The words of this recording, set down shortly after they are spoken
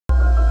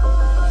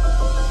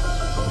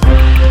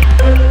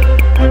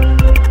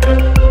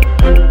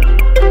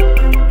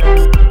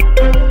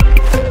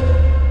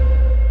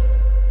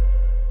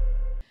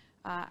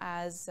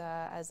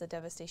as the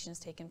devastation has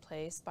taken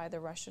place by the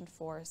Russian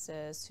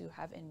forces who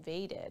have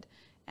invaded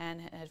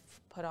and have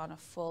put on a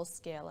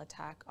full-scale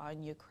attack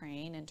on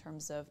Ukraine in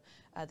terms of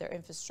their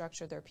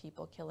infrastructure, their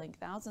people, killing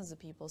thousands of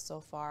people so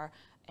far.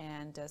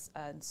 And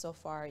so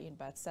far,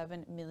 about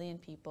 7 million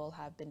people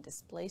have been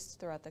displaced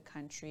throughout the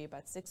country.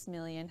 About 6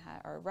 million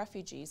are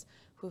refugees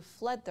who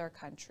fled their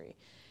country.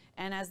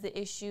 And as the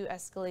issue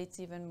escalates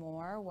even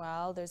more,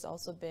 well, there's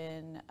also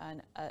been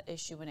an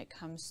issue when it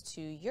comes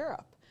to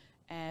Europe,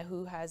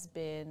 who has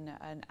been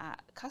a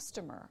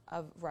customer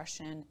of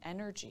Russian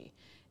energy.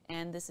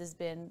 And this has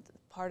been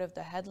part of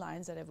the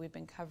headlines that we've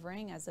been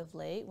covering as of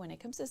late when it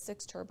comes to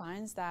 6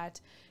 turbines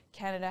that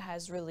Canada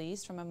has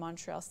released from a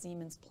Montreal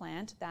Siemens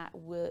plant that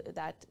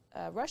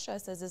Russia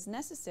says is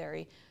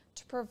necessary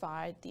to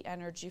provide the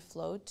energy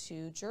flow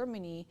to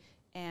Germany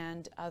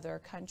and other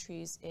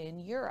countries in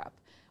Europe.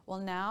 Well,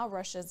 now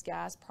Russia's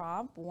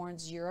Gazprom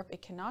warns Europe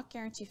it cannot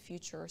guarantee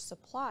future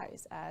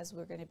supplies as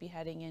we're going to be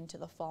heading into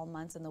the fall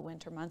months and the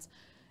winter months.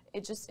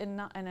 It just in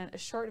a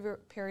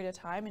short period of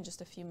time, in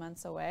just a few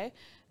months away,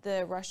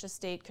 the Russia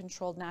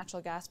state-controlled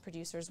natural gas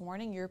producers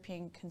warning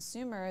European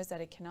consumers that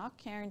it cannot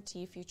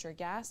guarantee future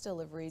gas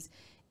deliveries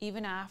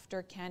even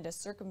after Canada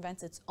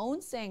circumvents its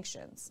own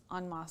sanctions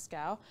on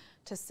Moscow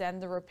to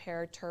send the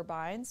repaired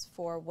turbines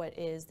for what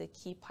is the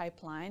key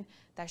pipeline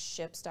that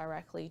ships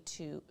directly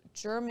to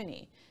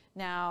Germany.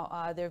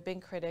 Now, there have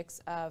been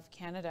critics of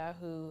Canada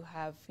who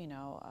have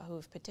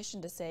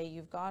petitioned to say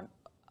you've gone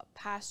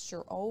past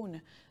your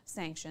own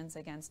sanctions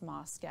against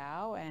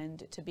Moscow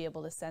and to be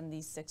able to send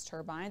these 6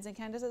 turbines. And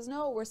Canada says,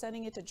 no, we're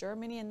sending it to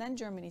Germany, and then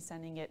Germany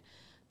sending it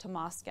to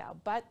Moscow.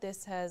 But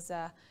this has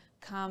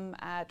come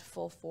at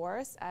full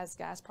force as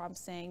Gazprom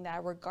saying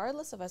that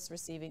regardless of us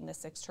receiving the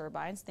 6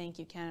 turbines, thank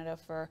you, Canada,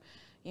 for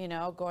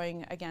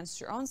going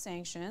against your own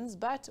sanctions,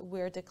 but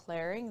we're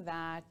declaring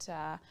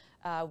that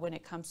when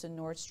it comes to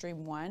Nord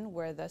Stream 1,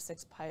 where the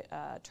 6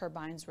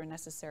 turbines were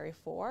necessary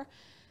for,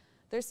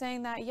 they're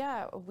saying that,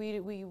 yeah,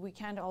 we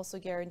can't also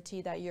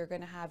guarantee that you're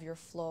going to have your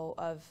flow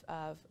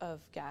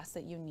of gas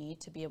that you need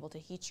to be able to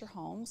heat your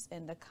homes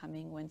in the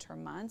coming winter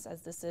months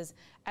as this is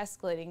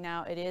escalating.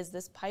 Now,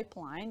 this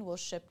pipeline will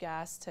ship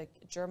gas to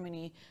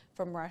Germany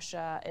from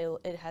Russia.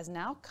 It has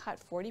now cut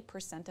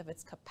 40% of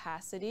its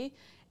capacity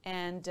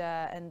and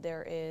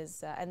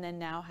then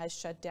now has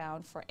shut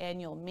down for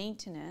annual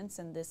maintenance.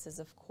 And this is,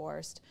 of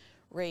course,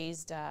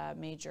 raised a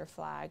major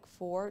flag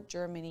for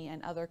Germany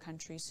and other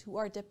countries who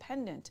are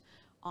dependent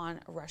on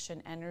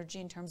Russian energy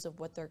in terms of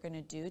what they're going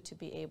to do to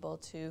be able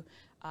to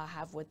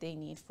have what they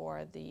need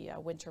for the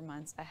winter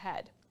months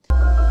ahead.